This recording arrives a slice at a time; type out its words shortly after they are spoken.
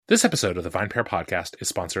This episode of the VinePair Podcast is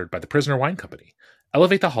sponsored by The Prisoner Wine Company.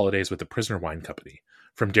 Elevate the holidays with The Prisoner Wine Company.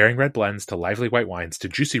 From daring red blends to lively white wines to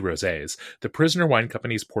juicy rosés, The Prisoner Wine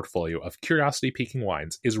Company's portfolio of curiosity-piquing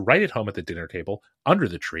wines is right at home at the dinner table, under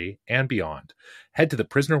the tree, and beyond. Head to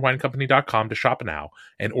theprisonerwinecompany.com to shop now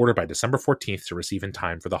and order by December 14th to receive in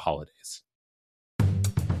time for the holidays.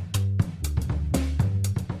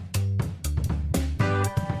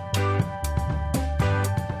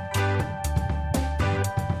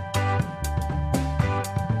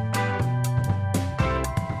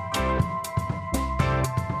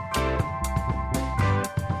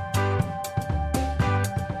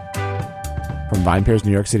 From VinePair's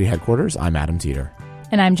New York City headquarters, I'm Adam Teeter.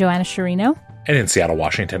 And I'm Joanna Sciarrino. And in Seattle,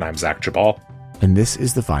 Washington, I'm Zach Jabal. And this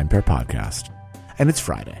is the VinePair Podcast. And it's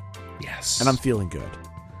Friday. Yes. And I'm feeling good.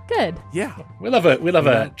 Good. Yeah. We love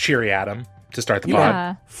a cheery Adam to start the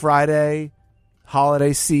pod. Friday,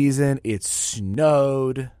 holiday season, it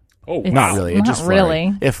snowed. Oh, It's not really. It not just flurried.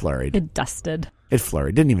 really. It flurried. It dusted. It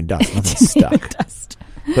flurried. Didn't even dust. Nothing stuck. Dust.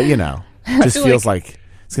 But, just feel feels like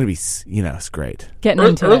it's going to be, it's great. Getting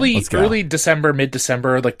into it. Let's go. Early December,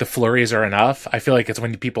 mid-December, like the flurries are enough. I feel like it's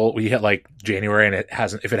when we hit like January and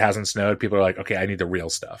if it hasn't snowed, people are like, okay, I need the real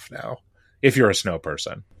stuff now. If you're a snow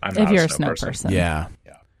person. I'm not If you're a snow person. Yeah.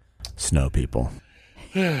 Snow people.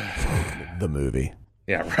 The movie.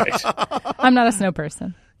 Yeah, right. I'm not a snow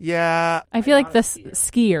person. Yeah. I feel like the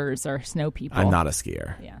skiers are snow people. I'm not a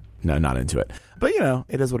skier. Yeah. No, not into it. But,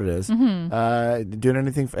 it is what it is.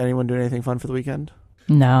 Mm-hmm. Anyone doing anything fun for the weekend?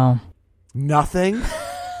 No. Nothing?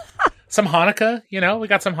 Some Hanukkah, we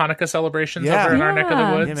got some Hanukkah celebrations over in our neck of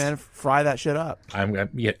the woods. Yeah, man, fry that shit up.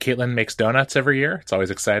 Caitlin makes donuts every year. It's always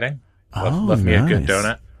exciting. Love me nice. a good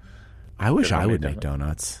donut. I wish Good I would homemade make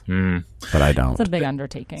donuts, but I don't. It's a big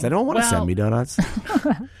undertaking. Does anyone want to send me donuts?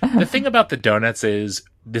 The thing about the donuts is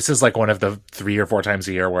this is like one of the 3 or 4 times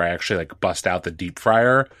a year where I actually like bust out the deep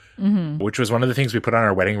fryer, which was one of the things we put on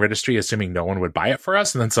our wedding registry, assuming no one would buy it for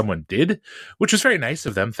us. And then someone did, which was very nice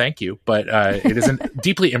of them. Thank you. But it is a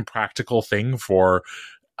deeply impractical thing for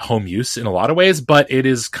home use in a lot of ways, but it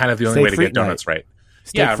is kind of the only way to get donuts right.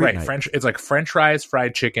 Yeah, right. Night. It's like French fries,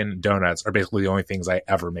 fried chicken, donuts are basically the only things I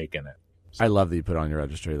ever make in it. I love that you put it on your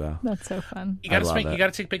registry, though. That's so fun. You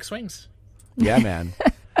gotta take big swings. Yeah, man.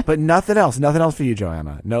 But nothing else. Nothing else for you,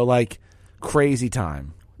 Joanna. No, crazy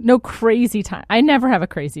time. No crazy time. I never have a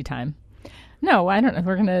crazy time. No, I don't know.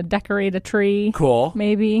 We're going to decorate a tree. Cool.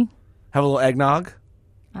 Maybe. Have a little eggnog?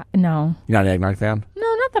 No. You're not an eggnog fan?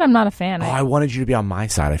 No, not that I'm not a fan. I wanted you to be on my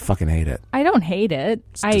side. I fucking hate it. I don't hate it.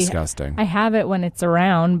 It's disgusting. I have it when it's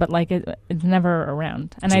around, but it's never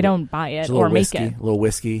around. And I don't buy it or make it. A little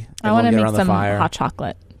whiskey. I want to make some some hot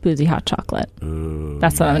chocolate, boozy hot chocolate. Ooh,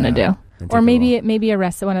 That's what I'm going to do. And Or take maybe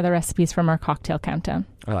one of the recipes from our cocktail countdown.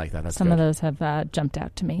 I like that. That's Some good. of those have jumped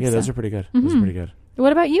out to me. Yeah, so. those are pretty good. Those are pretty good.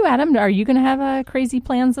 What about you, Adam? Are you going to have crazy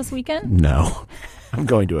plans this weekend? No. I'm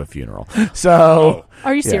going to a funeral. So.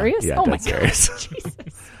 Are you serious? Yeah, oh my dead serious. God. Jesus.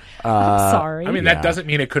 I'm sorry. I mean, that doesn't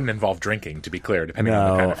mean it couldn't involve drinking, to be clear, depending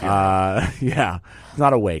on the kind of funeral. Yeah.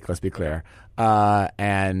 Not awake, let's be clear.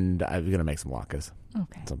 And I'm going to make some latkes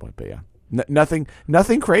at some point, but yeah. Nothing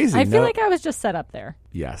crazy. I feel like I was just set up there.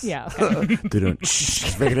 Yes. Yeah, okay.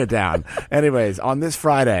 Just breaking it down. Anyways, on this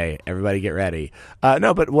Friday, everybody get ready.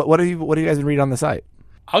 No, but what do you guys been reading on the site?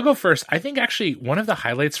 I'll go first. I think actually one of the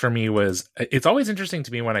highlights for me was, it's always interesting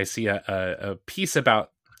to me when I see a piece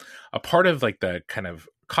about a part of like the kind of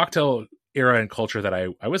cocktail era and culture that I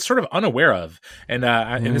was sort of unaware of. And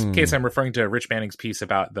in this case, I'm referring to Rich Manning's piece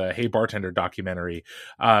about the Hey Bartender documentary.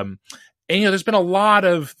 And, there's been a lot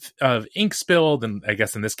of ink spilled, and I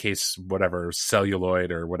guess in this case, whatever celluloid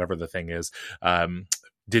or whatever the thing is,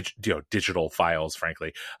 digital files,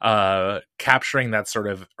 frankly, capturing that sort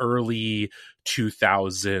of early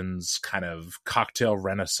 2000s kind of cocktail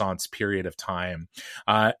renaissance period of time.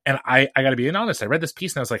 And I got to be honest, I read this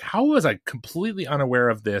piece and I was like, how was I completely unaware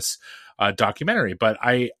of this documentary? But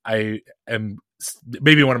I am,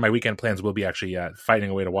 maybe one of my weekend plans will be actually finding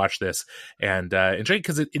a way to watch this and enjoy it,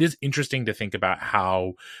 because it is interesting to think about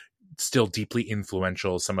how still deeply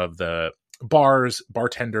influential some of the bars,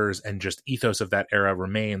 bartenders, and just ethos of that era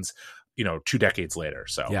remains, 2 decades later.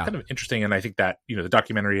 So kind of interesting. And I think that, the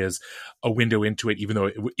documentary is a window into it, even though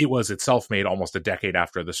it was itself made almost a decade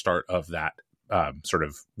after the start of that sort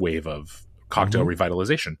of wave of cocktail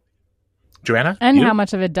revitalization. Joanna? And how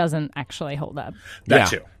much of it doesn't actually hold up. That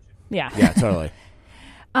too. Yeah. Yeah, totally.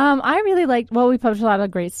 I really liked, we published a lot of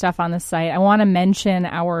great stuff on the site. I want to mention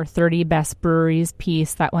our 30 Best Breweries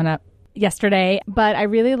piece that went up yesterday, but I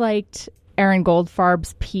really liked Aaron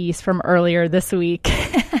Goldfarb's piece from earlier this week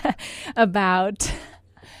about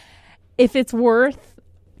if it's worth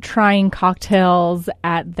trying cocktails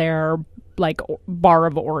at their like bar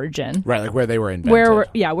of origin, right? Like where they were invented.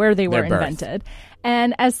 Where they were invented.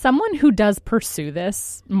 And as someone who does pursue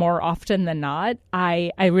this more often than not,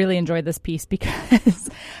 I really enjoyed this piece because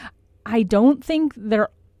I don't think they're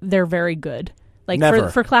very good. Like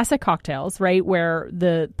for classic cocktails, right, where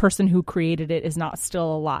the person who created it is not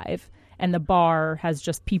still alive and the bar has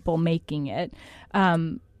just people making it.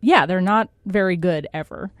 They're not very good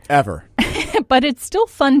ever. But it's still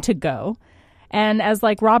fun to go. And as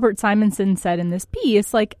like Robert Simonson said in this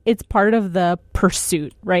piece, like it's part of the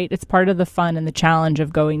pursuit, right? It's part of the fun and the challenge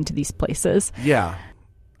of going to these places. Yeah.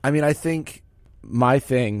 I mean, I think my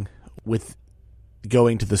thing with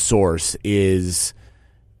going to the Source is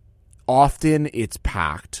often it's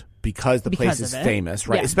packed because the place is famous,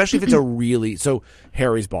 right? Yeah. Especially if it's a really, so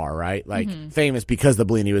Harry's Bar, right? Like famous because the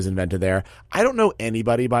Bellini was invented there. I don't know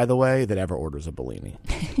anybody, by the way, that ever orders a Bellini.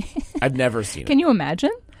 I've never seen it. Can you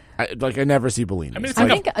imagine? I never see Bellini. I mean, I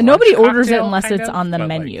think nobody orders it unless it's on the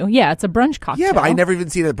menu. Like, yeah, it's a brunch cocktail. Yeah, but I never even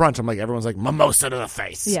see it at brunch. I'm like, everyone's like, mimosa to the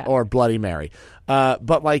face or Bloody Mary.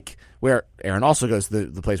 But like where Aaron also goes to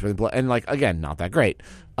the place where and like, again, not that great.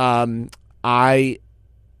 I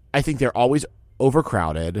think they're always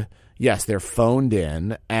overcrowded. Yes, they're phoned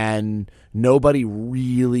in and nobody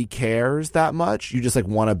really cares that much. You just like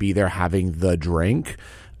want to be there having the drink.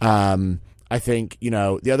 I think,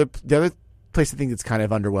 the other place I think that's kind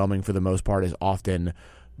of underwhelming for the most part is often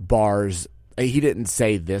bars. He didn't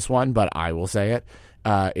say this one, but I will say it.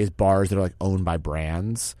 Is bars that are like owned by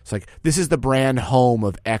brands. It's like this is the brand home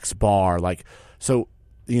of X bar. Like so,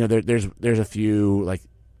 there's a few like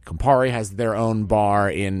Campari has their own bar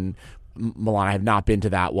in Milan. I have not been to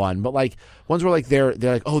that one, but like ones where like they're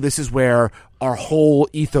like, oh, this is where our whole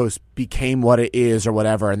ethos became what it is or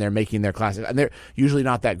whatever, and they're making their classic, and they're usually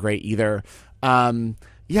not that great either.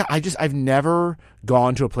 Yeah, I've never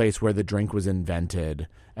gone to a place where the drink was invented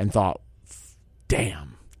and thought,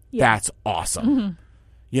 damn, that's awesome.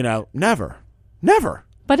 Never.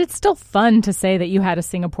 But it's still fun to say that you had a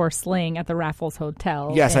Singapore sling at the Raffles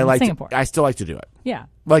Hotel. Yes, in Singapore. I still like to do it. Yeah.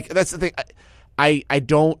 Like, that's the thing. I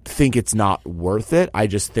don't think it's not worth it. I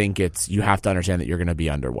just think you have to understand that you're going to be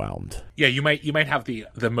underwhelmed. Yeah, you might have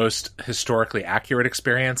the most historically accurate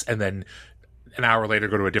experience and then an hour later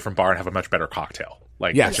go to a different bar and have a much better cocktail.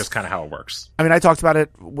 Like, that's just kind of how it works. I mean, I talked about it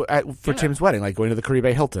for Tim's wedding, like going to the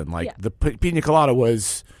Caribe Hilton. Like, the pina colada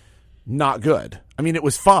was not good. I mean, it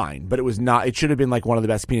was fine, but it was not. It should have been like one of the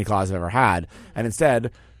best pina coladas I've ever had. And instead,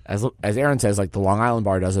 as Aaron says, like the Long Island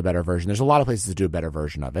bar does a better version. There's a lot of places that do a better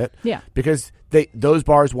version of it. Yeah. Because those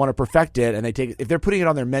bars want to perfect it, and if they're putting it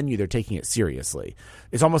on their menu, they're taking it seriously.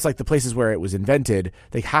 It's almost like the places where it was invented,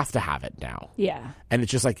 they have to have it now. Yeah. And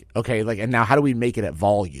it's just like, okay, like, and now how do we make it at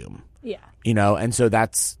volume? Yeah. And so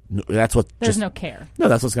that's what. There's no care. No,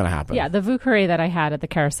 that's what's going to happen. Yeah, the Vieux Carré that I had at the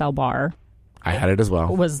Carousel Bar. I had it as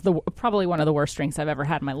well. Was probably one of the worst drinks I've ever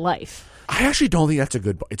had in my life. I actually don't think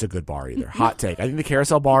it's a good bar either. Hot take. I think the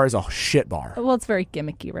Carousel Bar is a shit bar. Well, it's very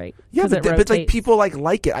gimmicky, right? Yeah, but like people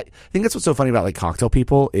like it. I think that's what's so funny about like cocktail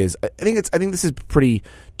people is I think this is pretty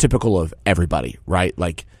typical of everybody, right?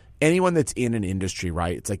 Like anyone that's in an industry,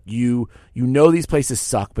 right? It's like you know these places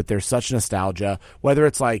suck, but there's such nostalgia. Whether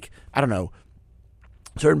it's like, I don't know,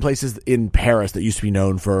 certain places in Paris that used to be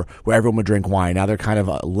known for where everyone would drink wine. Now they're kind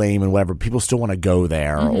of lame and whatever. People still want to go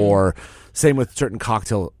there. Mm-hmm. Or same with certain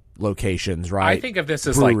cocktail locations, right? I think of this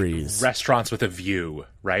as breweries. Like restaurants with a view,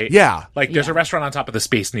 right? Yeah. Like there's a restaurant on top of the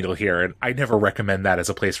Space Needle here, and I never recommend that as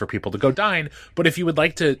a place for people to go dine. But if you would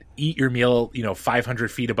like to eat your meal,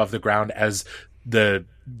 500 feet above the ground as the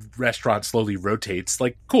restaurant slowly rotates,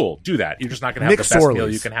 like, cool, do that. You're just not going to have the best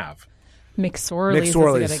meal you can have. McSorley's is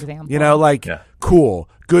a good example. Cool,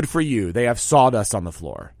 good for you. They have sawdust on the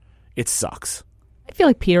floor. It sucks. I feel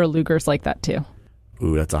like Peter Luger's like that too.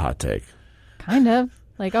 Ooh, that's a hot take. Kind of.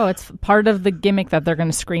 Like, it's part of the gimmick that they're going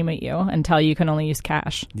to scream at you and tell you can only use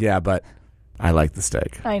cash. Yeah, but I like the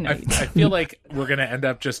steak. I know. I feel like we're going to end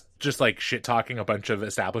up just like shit talking a bunch of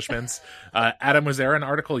establishments. Adam, was there an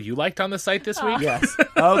article you liked on the site this week? Yes.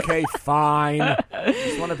 Okay, fine.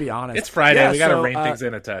 Just want to be honest. It's Friday. We got to rein things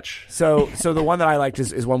in a touch. So the one that I liked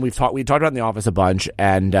is one we talked about in the office a bunch,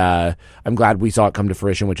 and I'm glad we saw it come to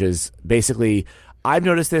fruition, which is basically, I've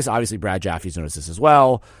noticed this. Obviously, Brad Jaffe's noticed this as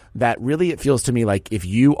well. That really, it feels to me like if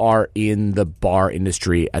you are in the bar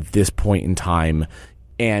industry at this point in time,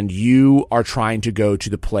 and you are trying to go to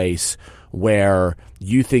the place where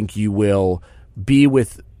you think you will be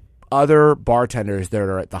with other bartenders that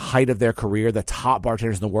are at the height of their career, the top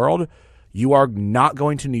bartenders in the world, you are not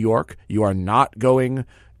going to New York. You are not going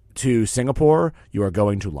to Singapore. You are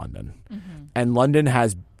going to London. Mm-hmm. And London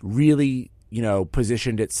has really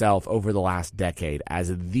positioned itself over the last decade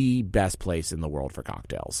as the best place in the world for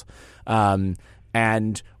cocktails.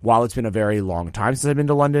 And while it's been a very long time since I've been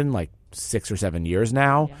to London, like 6 or 7 years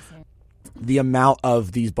now, the amount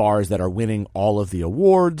of these bars that are winning all of the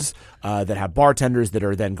awards, that have bartenders that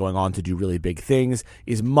are then going on to do really big things,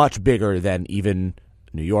 is much bigger than even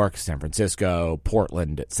New York, San Francisco,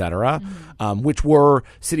 Portland, etc., which were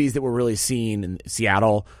cities that were really seen in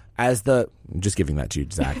Seattle as I'm just giving that to you,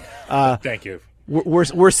 Zach. Thank you.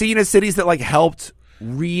 We're seen as cities that like helped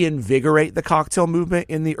reinvigorate the cocktail movement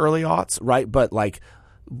in the early aughts, right? But like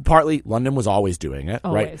partly London was always doing it,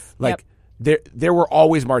 right? Like there were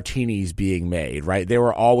always martinis being made, right? There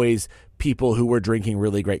were always people who were drinking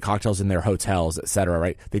really great cocktails in their hotels, et cetera,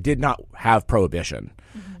 right? They did not have prohibition.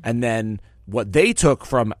 And then what they took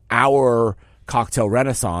from our cocktail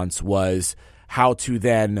renaissance was how to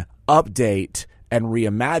then update and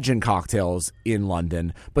reimagine cocktails in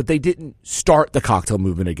London, but they didn't start the cocktail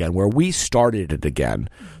movement again, where we started it again.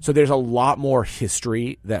 So there's a lot more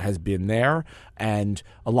history that has been there, and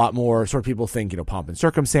a lot more sort of people think, pomp and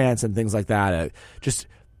circumstance and things like that.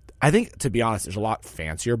 I think, to be honest, there's a lot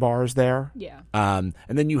fancier bars there. Yeah. And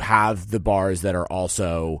then you have the bars that are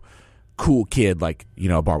also cool kid, like,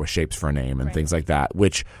 a bar with shapes for a name and things like that,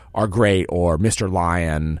 which are great, or Mr.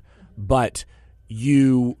 Lion. But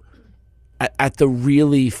at the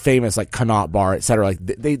really famous like Connaught Bar, et cetera, like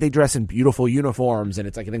they dress in beautiful uniforms, and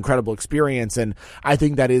it's like an incredible experience. And I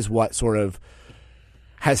think that is what sort of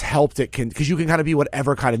has helped it, because you can kind of be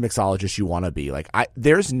whatever kind of mixologist you want to be. Like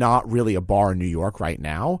there's not really a bar in New York right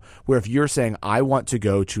now where if you're saying I want to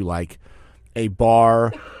go to like a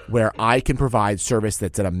bar where I can provide service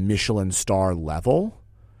that's at a Michelin star level,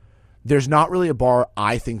 there's not really a bar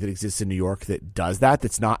I think that exists in New York that does that,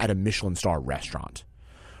 that's not at a Michelin star restaurant.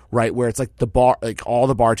 Right, where it's like the bar, like all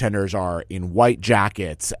the bartenders are in white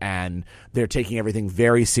jackets and they're taking everything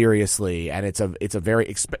very seriously, and it's a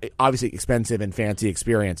very obviously expensive and fancy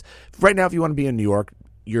experience. Right now, if you want to be in New York,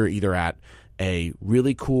 you're either at a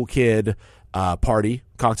really cool kid party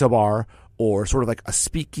cocktail bar, or sort of like a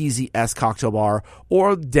speakeasy-esque cocktail bar,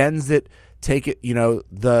 or dens that take it,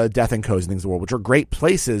 the Death and Co's and things of the world, which are great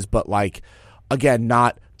places, but like again,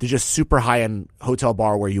 not. They're just super high-end hotel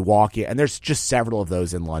bar where you walk in, and there's just several of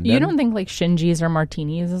those in London. You don't think like Shinji's or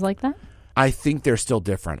Martini's is like that? I think they're still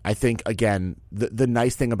different. I think, again, the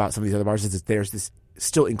nice thing about some of these other bars is that there's this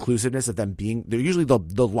still inclusiveness of them being – they're usually the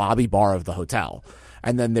lobby bar of the hotel,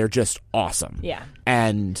 and then they're just awesome. Yeah.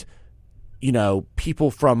 And, people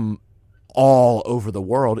from all over the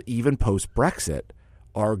world, even post-Brexit,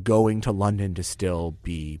 are going to London to still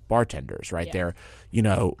be bartenders, right? Yeah.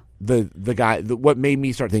 They're, the guy, what made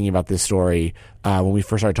me start thinking about this story when we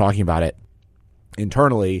first started talking about it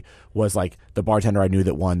internally was like the bartender I knew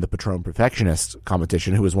that won the Patron Perfectionist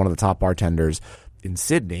competition, who was one of the top bartenders in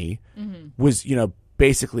Sydney, was,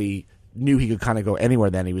 basically knew he could kind of go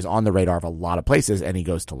anywhere then. He was on the radar of a lot of places, and he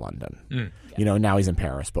goes to London. Now he's in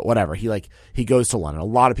Paris, but whatever. He goes to London. A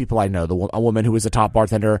lot of people I know, a woman who was a top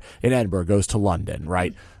bartender in Edinburgh goes to London,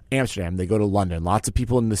 right? Amsterdam, they go to London. Lots of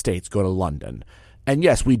people in the States go to London. And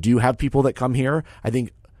yes, we do have people that come here. I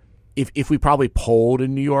think if we probably polled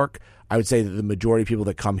in New York, I would say that the majority of people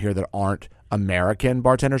that come here that aren't American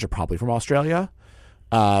bartenders are probably from Australia,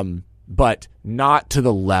 but not to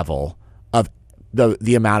the level of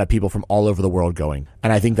the amount of people from all over the world going.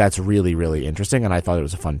 And I think that's really, really interesting, and I thought it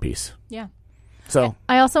was a fun piece. Yeah. So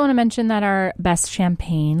I also want to mention that our best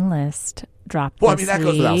champagne list dropped this that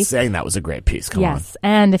goes without saying. That was a great piece. Come on. Yes,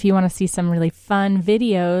 and if you want to see some really fun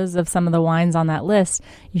videos of some of the wines on that list,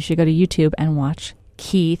 you should go to YouTube and watch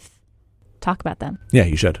Keith talk about them. Yeah,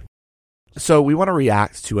 you should. So we want to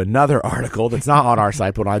react to another article that's not on our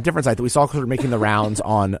site, but on a different site that we saw sort of making the rounds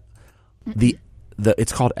on the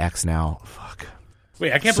it's called X now. Fuck.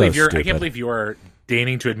 Wait, I can't believe you're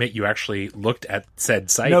deigning to admit you actually looked at said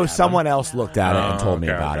site. No, someone else looked at it and told me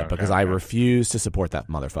about it because I refuse to support that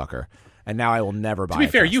motherfucker. And now I will never buy it. To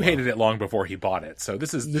be fair, you hated it long before he bought it, so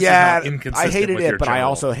this is not inconsistent. I hated with it, your but general... I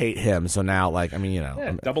also hate him. So now,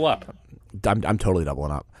 double up. I'm totally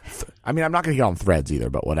doubling up. I'm not going to get on Threads either,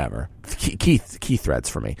 but whatever. Keith Threads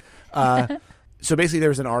for me. So basically, there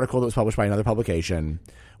was an article that was published by another publication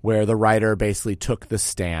where the writer basically took the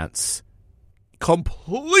stance,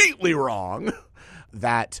 completely wrong,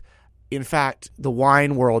 that in fact the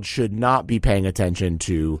wine world should not be paying attention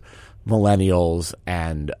to millennials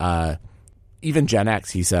and even Gen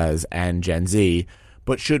X, he says, and Gen Z,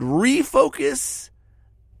 but should refocus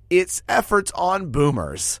its efforts on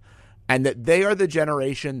boomers, and that they are the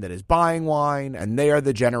generation that is buying wine, and they are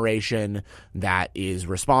the generation that is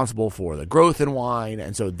responsible for the growth in wine,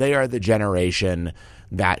 and so they are the generation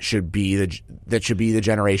that should be the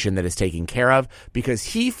generation that is taken care of, because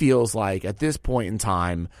he feels like at this point in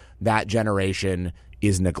time that generation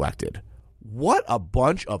is neglected. What a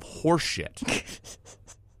bunch of horseshit.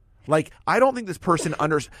 Like, I don't think this person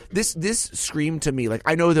this screamed to me. Like,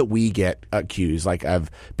 I know that we get accused, like,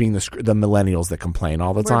 of being the millennials that complain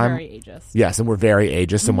all the time. We're very ageist. Yes, and we're very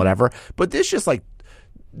ageist and whatever. But this just, like,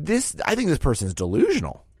 this, I think this person's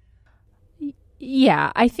delusional.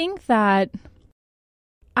 Yeah, I think that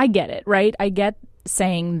I get it, right? I get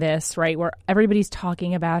saying this, right, where everybody's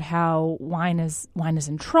talking about how wine is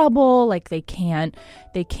in trouble, like they can't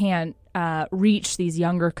reach these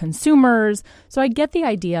younger consumers. So I get the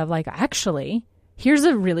idea of, like, actually, here's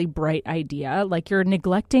a really bright idea. Like, you're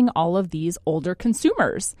neglecting all of these older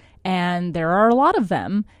consumers, and there are a lot of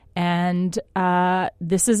them. And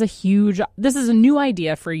this is a new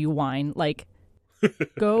idea for you, wine. Like,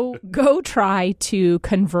 go try to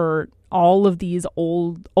convert all of these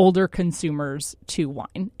older consumers to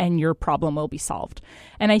wine, and your problem will be solved.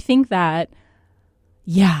 And I think that,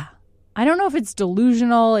 yeah, I don't know if it's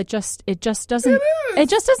delusional. It just doesn't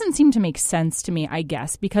seem to make sense to me, I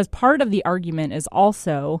guess, because part of the argument is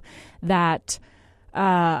also that,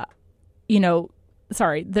 there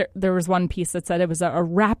was one piece that said it was a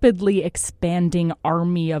rapidly expanding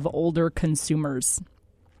army of older consumers.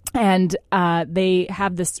 And they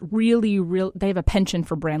have this they have a penchant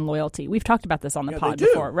for brand loyalty. We've talked about this on the pod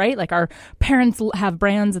before, right? Like, our parents have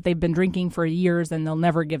brands that they've been drinking for years and they'll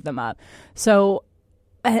never give them up. So,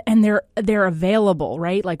 and they're available,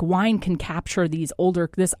 right? Like, wine can capture this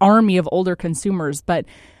army of older consumers, but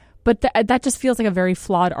that just feels like a very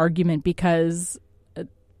flawed argument, because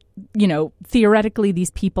theoretically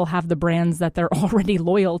these people have the brands that they're already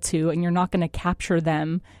loyal to, and you're not going to capture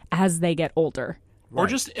them as they get older. Or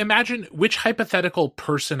just imagine, which hypothetical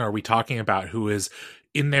person are we talking about who is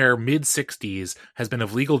in their mid-60s, has been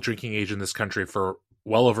of legal drinking age in this country for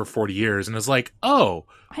well over 40 years, and is like, oh,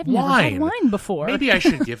 I've never had wine before. Maybe I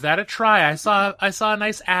should give that a try. I saw a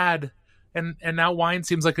nice ad, and now wine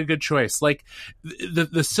seems like a good choice. Like,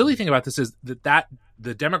 the silly thing about this is that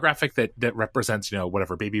the demographic that represents,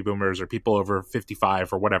 whatever, baby boomers or people over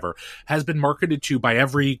 55 or whatever, has been marketed to by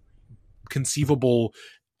every conceivable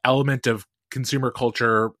element of consumer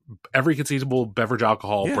culture, every conceivable beverage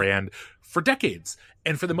alcohol brand for decades.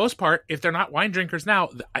 And for the most part, if they're not wine drinkers now,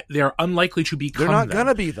 they're unlikely to become them. They're not going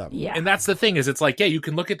to be them. Yeah. And that's the thing, is it's like, yeah, you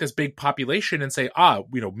can look at this big population and say,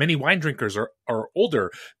 many wine drinkers are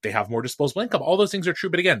older. They have more disposable income. All those things are true.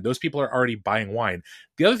 But again, those people are already buying wine.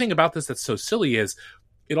 The other thing about this that's so silly is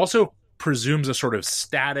it also presumes a sort of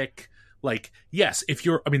static, like, yes,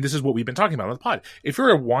 this is what we've been talking about on the pod. If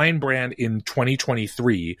you're a wine brand in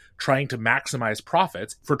 2023 trying to maximize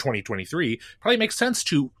profits for 2023, probably makes sense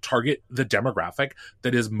to target the demographic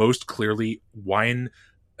that is most clearly wine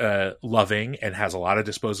loving and has a lot of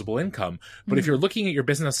disposable income. But if you're looking at your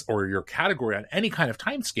business or your category on any kind of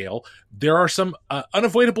time scale, there are some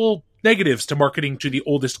unavoidable negatives to marketing to the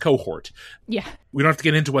oldest cohort. Yeah. We don't have to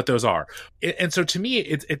get into what those are. And so to me,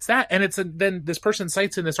 it's that. And then this person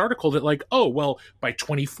cites in this article that, like, oh, well, by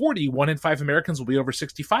 2040, 1 in 5 Americans will be over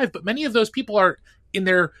 65. But many of those people are in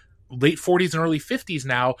their late 40s and early 50s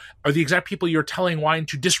now, are the exact people you're telling wine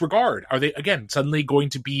to disregard. Are they, again, suddenly going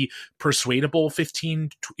to be persuadable 15,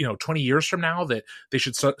 20 years from now that they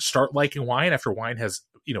should start liking wine after wine has,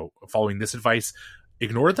 following this advice,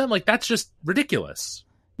 ignored them? Like, that's just ridiculous.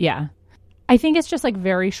 Yeah. I think it's just, like,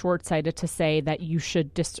 very short-sighted to say that you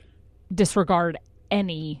should disregard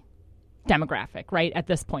any demographic, right, at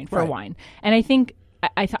this point for wine. And I think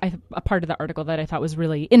a part of the article that I thought was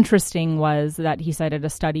really interesting was that he cited a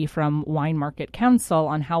study from Wine Market Council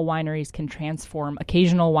on how wineries can transform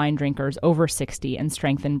occasional wine drinkers over 60 and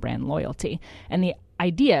strengthen brand loyalty. And the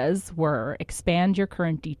ideas were expand your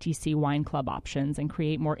current DTC wine club options and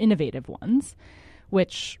create more innovative ones,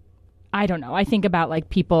 which, I don't know. I think about, like,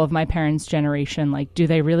 people of my parents' generation, like, do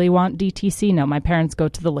they really want DTC? No, my parents go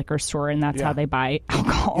to the liquor store and that's how they buy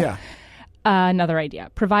alcohol. Yeah. Another idea,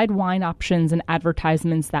 provide wine options and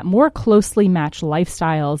advertisements that more closely match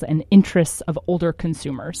lifestyles and interests of older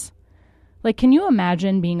consumers. Like, can you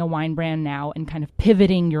imagine being a wine brand now and kind of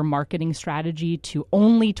pivoting your marketing strategy to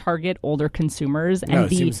only target older consumers and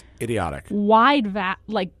the seems idiotic wide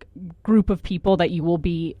group of people that you will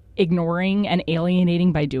be ignoring and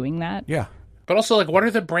alienating by doing that? Yeah. But also, like, what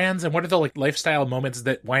are the brands and what are the, like, lifestyle moments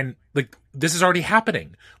that wine, like, this is already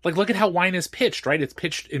happening? Like, look at how wine is pitched, right? It's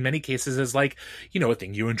pitched in many cases as, like, a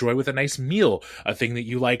thing you enjoy with a nice meal, a thing that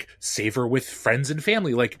you, like, savor with friends and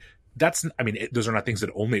family. Like, those are not things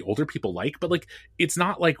that only older people like, but, like, it's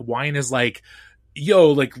not like wine is, like,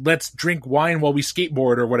 yo, like, let's drink wine while we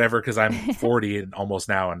skateboard or whatever, because I'm 40 and almost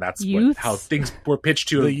now, and that's how things were pitched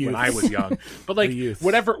to when I was young. But like,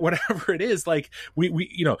 whatever it is, like, we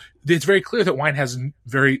you know, it's very clear that wine has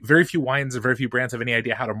very, very few wines and very few brands have any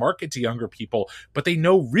idea how to market to younger people, but they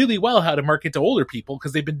know really well how to market to older people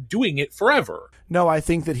because they've been doing it forever. No, I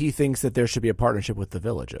think that he thinks that there should be a partnership with the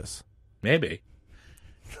villages. Maybe.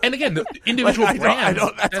 And again, the individual brands,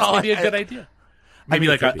 that's maybe a good idea. Maybe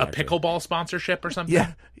like a pickleball sponsorship or something.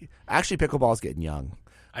 Yeah, actually, pickleball's getting young.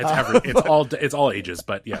 It's all ages,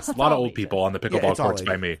 but yes, a lot of old people on the pickleball courts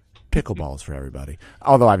by me. Pickleball is for everybody.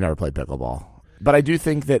 Although I've never played pickleball, but I do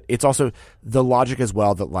think that it's also the logic as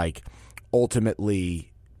well that like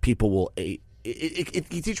ultimately people will.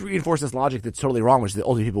 It reinforces logic that's totally wrong, which is that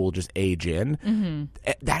older people will just age in.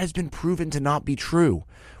 Mm-hmm. That has been proven to not be true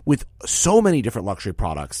with so many different luxury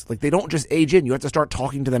products. Like, they don't just age in. You have to start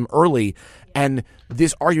talking to them early. And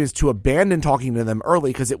this argument is to abandon talking to them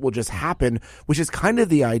early because it will just happen, which is kind of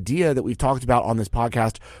the idea that we've talked about on this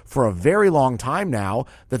podcast for a very long time now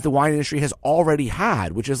that the wine industry has already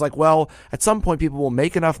had, which is like, well, at some point people will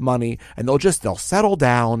make enough money and they'll settle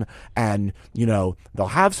down and, you know, they'll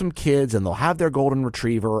have some kids and they'll have their golden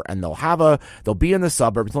retriever and they'll be in the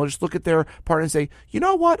suburbs and they'll just look at their partner and say, you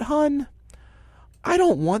know what, hun? I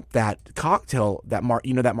don't want that cocktail, that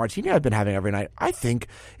martini I've been having every night. I think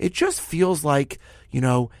it just feels like, you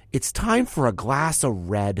know, it's time for a glass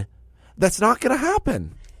of red. That's not going to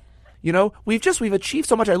happen. You know, we've achieved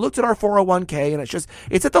so much. I looked at our 401k and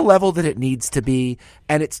it's at the level that it needs to be,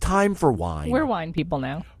 and it's time for wine. We're wine people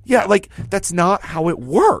now. Yeah, like, that's not how it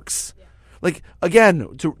works. Like,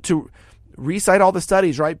 again, to recite all the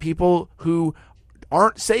studies, right? People who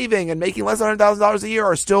aren't saving and making less than $100,000 a year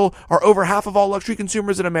are over half of all luxury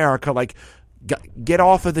consumers in America. Like, get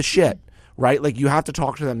off of the shit, right? Like, you have to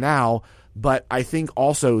talk to them now. But I think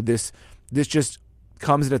also this just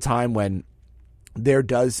comes at a time when there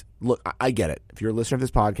does look. I get it. If you're a listener of this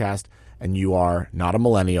podcast and you are not a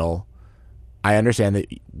millennial, I understand that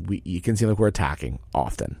you can seem like we're attacking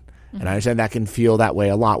often, and I understand that can feel that way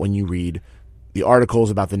a lot when you read the articles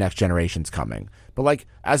about the next generations coming. But like,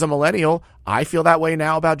 as a millennial, I feel that way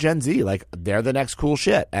now about Gen Z. Like, they're the next cool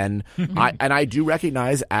shit. And I do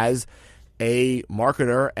recognize as a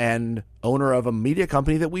marketer and owner of a media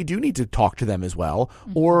company that we do need to talk to them as well.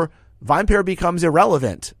 Or VinePair becomes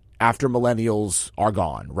irrelevant after millennials are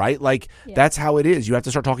gone, right? Like, that's how it is. You have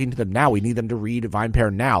to start talking to them now. We need them to read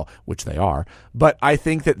VinePair now, which they are. But I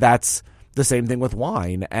think that that's the same thing with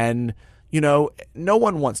wine. And, you know, no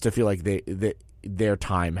one wants to feel like their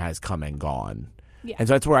time has come and gone. Yeah. And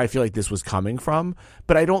so that's where I feel like this was coming from.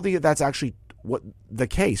 But I don't think that that's actually what the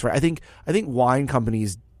case, right? I think wine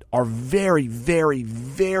companies are very, very,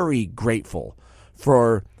 very grateful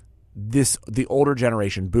for the older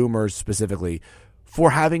generation, boomers specifically,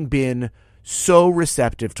 for having been so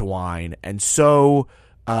receptive to wine and so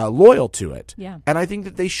loyal to it. Yeah. And I think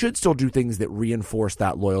that they should still do things that reinforce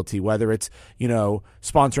that loyalty, whether it's, you know,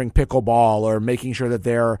 sponsoring pickleball or making sure that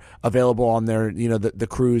they're available on their, you know, the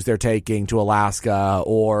cruise they're taking to Alaska,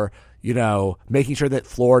 or, you know, making sure that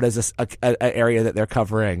Florida is an area that they're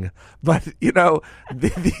covering. But, you know,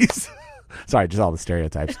 these sorry, just all the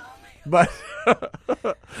stereotypes. But,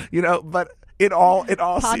 you know, but in all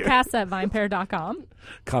podcasts at vinepair.com.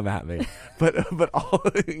 Come at me. But all,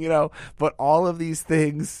 you know, but all of these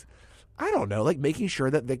things, I don't know, like making sure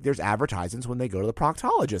that there's advertisements when they go to the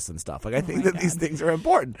proctologist and stuff. Like, I think that these things are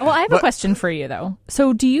important. Well, I have a question for you though.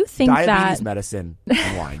 So do you think diabetes medicine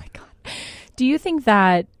and wine. Oh my God. Do you think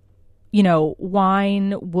that, you know,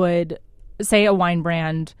 wine would, say a wine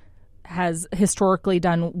brand has historically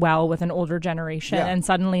done well with an older generation, and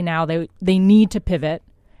suddenly now they need to pivot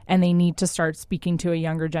and they need to start speaking to a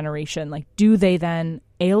younger generation? Like, do they then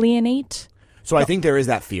alienate? So I think there is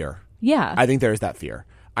that fear. Yeah. I think there is that fear.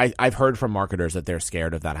 I've heard from marketers that they're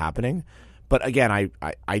scared of that happening. But again, I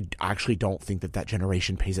actually don't think that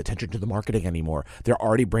generation pays attention to the marketing anymore. They're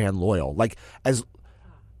already brand loyal.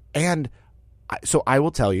 So I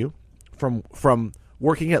will tell you, from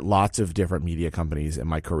working at lots of different media companies in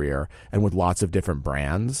my career and with lots of different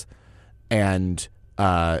brands, and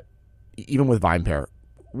even with VinePair,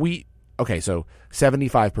 so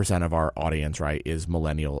 75% of our audience, right, is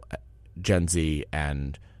millennial, Gen Z,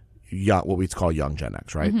 and young, what we call young Gen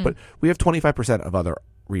X, right? Mm-hmm. But we have 25% of other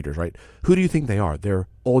readers, right? Who do you think they are? They're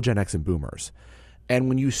old Gen X and boomers. And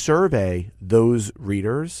when you survey those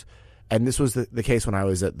readers, and this was the case when I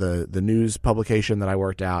was at the news publication that I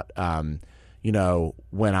worked at, you know,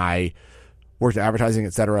 when I worked at advertising,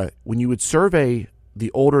 et cetera, when you would survey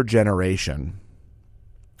the older generation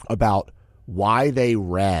about why they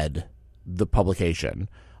read the publication,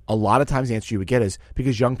 a lot of times the answer you would get is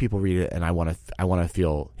because young people read it and I want to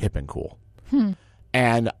feel hip and cool.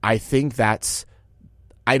 And I think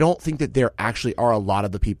I don't think that there actually are a lot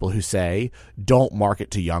of the people who say don't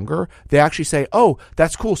market to younger. They actually say, oh,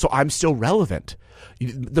 that's cool, so I'm still relevant.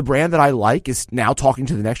 The brand that I like is now talking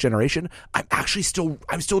to the next generation. I'm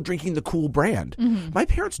still drinking the cool brand. My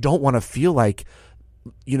parents don't want to feel like,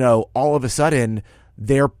 all of a sudden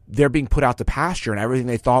they're being put out to pasture and everything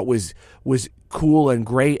they thought was cool and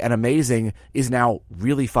great and amazing is now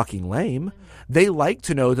really fucking lame. They like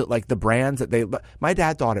to know that like the brands that my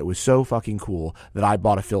dad thought it was so fucking cool that I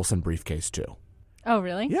bought a Filson briefcase too. Oh,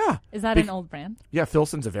 really? Yeah. Is that an old brand? Yeah,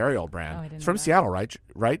 Filson's a very old brand. Oh, I didn't it's from know that. Seattle,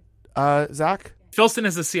 right, Zach? Filson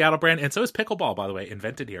is a Seattle brand, and so is pickleball, by the way,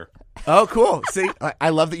 invented here. Oh, cool. See, I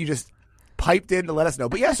love that you just piped in to let us know.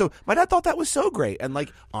 But yeah, so my dad thought that was so great and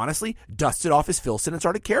like honestly dusted off his Filson and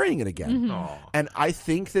started carrying it again. And I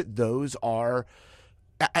think that those are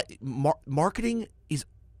marketing is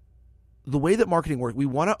the way that marketing works. We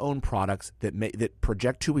want to own products that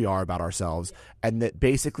project who we are about ourselves and that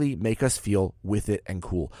basically make us feel with it and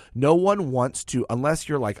cool. No one wants to, unless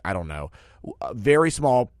you're like, I don't know, a very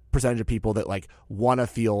small percentage of people that like want to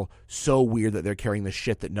feel so weird that they're carrying the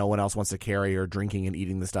shit that no one else wants to carry or drinking and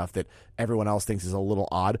eating the stuff that everyone else thinks is a little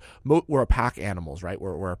odd. We're a pack animals, right?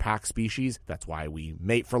 We're a pack species. That's why we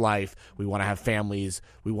mate for life. We want to have families.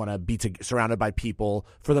 We want to be surrounded by people.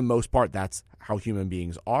 For the most part, that's how human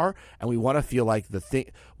beings are. And we want to feel like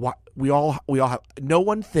we all have, no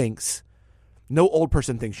old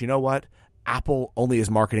person thinks, you know what? Apple only is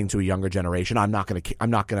marketing to a younger generation. I'm not going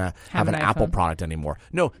to have an Apple product anymore.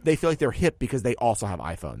 No, they feel like they're hip because they also have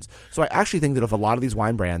iPhones. So I actually think that if a lot of these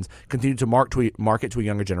wine brands continue to market to a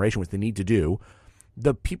younger generation, which they need to do,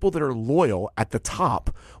 the people that are loyal at the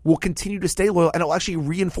top will continue to stay loyal, and it'll actually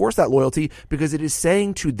reinforce that loyalty because it is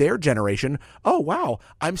saying to their generation, oh, wow,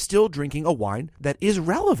 I'm still drinking a wine that is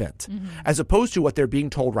relevant, as opposed to what they're being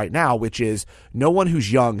told right now, which is no one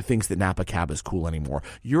who's young thinks that Napa Cab is cool anymore.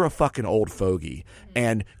 You're a fucking old fogey,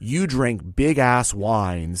 and you drink big-ass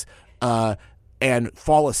wines and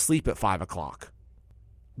fall asleep at 5 o'clock.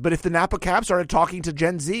 But if the Napa Cab started talking to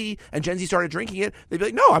Gen Z and Gen Z started drinking it, they'd be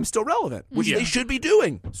like, no, I'm still relevant, which they should be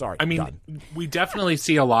doing. Sorry. I mean, we definitely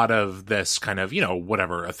see a lot of this kind of,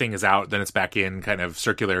 whatever, a thing is out, then it's back in kind of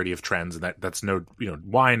circularity of trends. And that's no,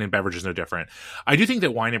 wine and beverage is no different. I do think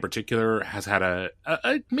that wine in particular has had a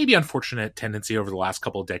maybe unfortunate tendency over the last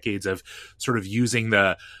couple of decades of sort of using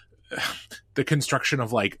the construction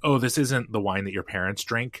of like, oh, this isn't the wine that your parents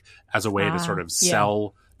drink as a way to sort of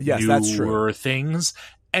sell newer things.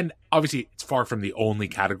 And obviously, it's far from the only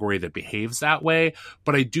category that behaves that way.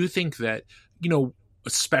 But I do think that,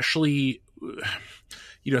 especially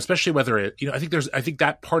whether it, I think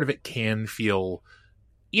that part of it can feel,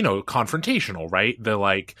 confrontational, right? The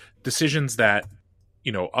like decisions that,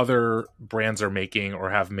 other brands are making or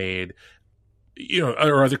have made,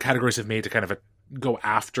 or other categories have made to kind of go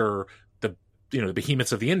after the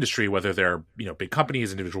behemoths of the industry, whether they're, big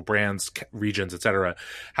companies, individual brands, regions, et cetera,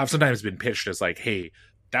 have sometimes been pitched as like, hey,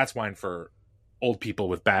 that's wine for old people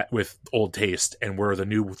with old taste, and we're the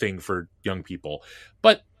new thing for young people.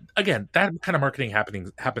 But again, that kind of marketing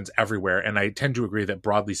happens everywhere, and I tend to agree that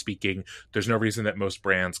broadly speaking, there's no reason that most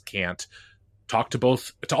brands can't talk to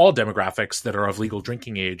all demographics that are of legal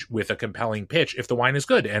drinking age with a compelling pitch if the wine is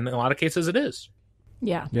good, and in a lot of cases it is.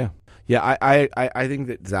 Yeah. I think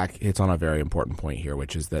that Zach hits on a very important point here,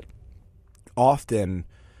 which is that often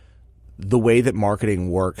the way that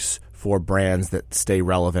marketing works for brands that stay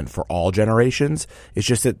relevant for all generations is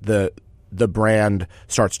just that the brand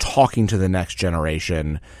starts talking to the next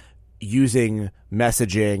generation using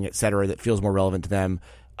messaging, et cetera, that feels more relevant to them,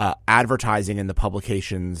 advertising in the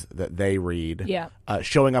publications that they read,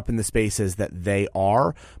 showing up in the spaces that they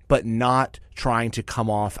are, but not trying to come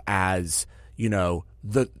off as,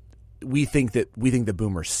 we think the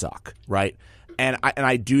boomers suck, right? And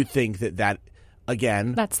I do think that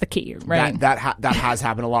again, that's the key, right? That has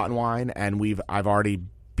happened a lot in wine, and I've already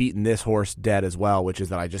beaten this horse dead as well, which is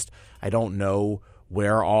that I don't know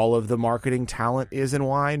where all of the marketing talent is in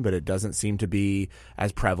wine, but it doesn't seem to be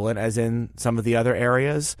as prevalent as in some of the other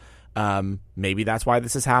areas. Maybe that's why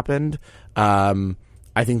this has happened.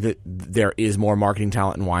 I think that there is more marketing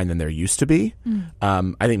talent in wine than there used to be.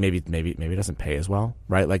 I think maybe it doesn't pay as well,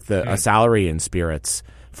 right? Like a salary in spirits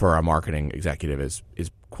for a marketing executive is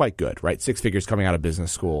quite good, right? 6 figures coming out of business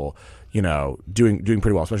school, doing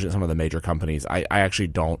pretty well, especially at some of the major companies. I actually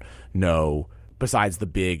don't know, besides the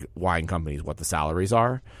big wine companies, what the salaries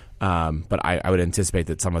are. But I would anticipate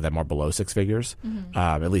that some of them are below 6 figures,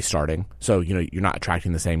 at least starting. So, you're not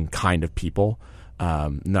attracting the same kind of people.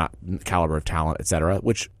 not caliber of talent, etc.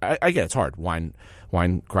 Which I get, it's hard. Wine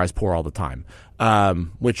cries poor all the time,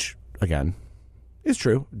 which again is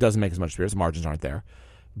true. It doesn't make as much spirits. The margins aren't there,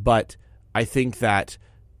 but I think that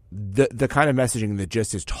the kind of messaging that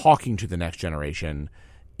just is talking to the next generation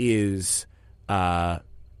is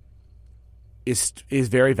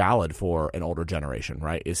very valid for an older generation,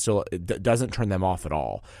 right? It doesn't turn them off at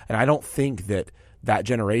all, and I don't think that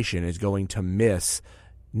generation is going to miss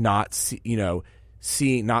not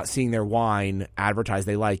seeing their wine advertised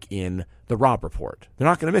they like in the Robb Report. They're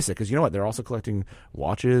not going to miss it because you know what? They're also collecting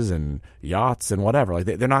watches and yachts and whatever. Like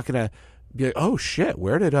they're not going to be like, oh shit,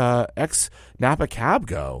 where did X Napa Cab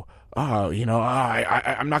go? I'm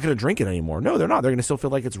not going to drink it anymore. No, they're not. They're going to still feel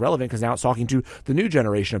like it's relevant because now it's talking to the new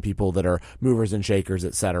generation of people that are movers and shakers,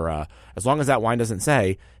 etc. As long as that wine doesn't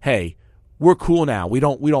say, "Hey, we're cool now. We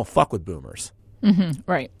don't fuck with boomers." Mm-hmm.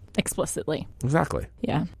 Right. Explicitly. Exactly.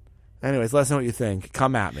 Yeah. Anyways, let us know what you think.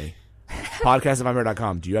 Come at me.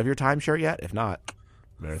 Podcast@vinepair.com. Do you have your timeshare yet? If not,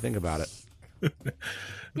 better think about it.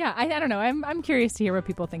 Yeah, I don't know. I'm curious to hear what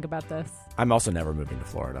people think about this. I'm also never moving to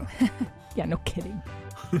Florida. Yeah, no kidding.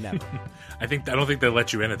 Never. I don't think they'll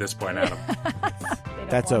let you in at this point, Adam.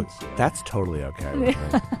 That's totally okay with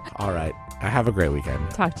me. All right. Have a great weekend.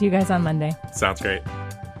 Talk to you guys on Monday. Sounds great.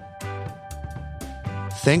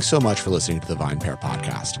 Thanks so much for listening to the VinePair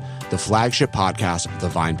Podcast, the flagship podcast of the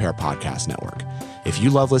VinePair Podcast Network. If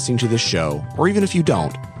you love listening to this show, or even if you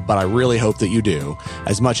don't, but I really hope that you do,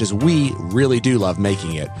 as much as we really do love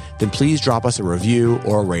making it, then please drop us a review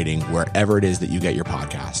or a rating wherever it is that you get your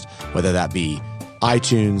podcast, whether that be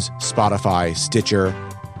iTunes, Spotify, Stitcher,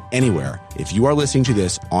 anywhere. If you are listening to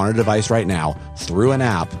this on a device right now through an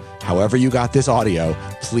app, however you got this audio,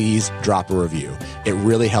 please drop a review. It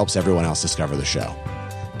really helps everyone else discover the show.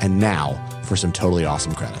 And now for some totally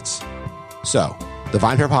awesome credits. So, the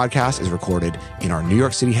VinePair Podcast is recorded in our New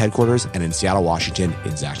York City headquarters and in Seattle, Washington,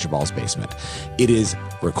 in Zach Gebal's basement. It is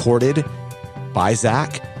recorded by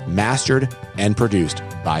Zach, mastered, and produced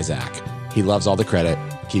by Zach. He loves all the credit.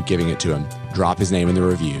 Keep giving it to him. Drop his name in the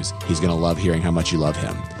reviews. He's going to love hearing how much you love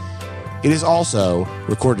him. It is also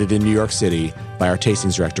recorded in New York City by our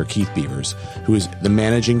tastings director, Keith Beavers, who is the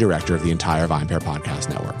managing director of the entire VinePair Podcast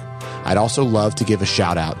Network. I'd also love to give a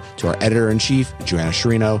shout out to our editor-in-chief, Joanna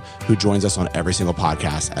Sherino, who joins us on every single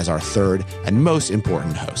podcast as our third and most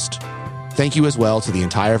important host. Thank you as well to the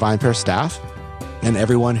entire VinePair staff and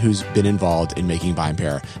everyone who's been involved in making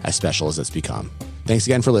VinePair as special as it's become. Thanks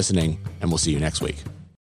again for listening, and we'll see you next week.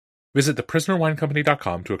 Visit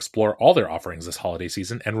theprisonerwinecompany.com to explore all their offerings this holiday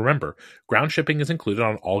season, and remember, ground shipping is included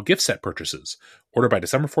on all gift set purchases. Order by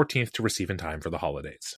December 14th to receive in time for the holidays.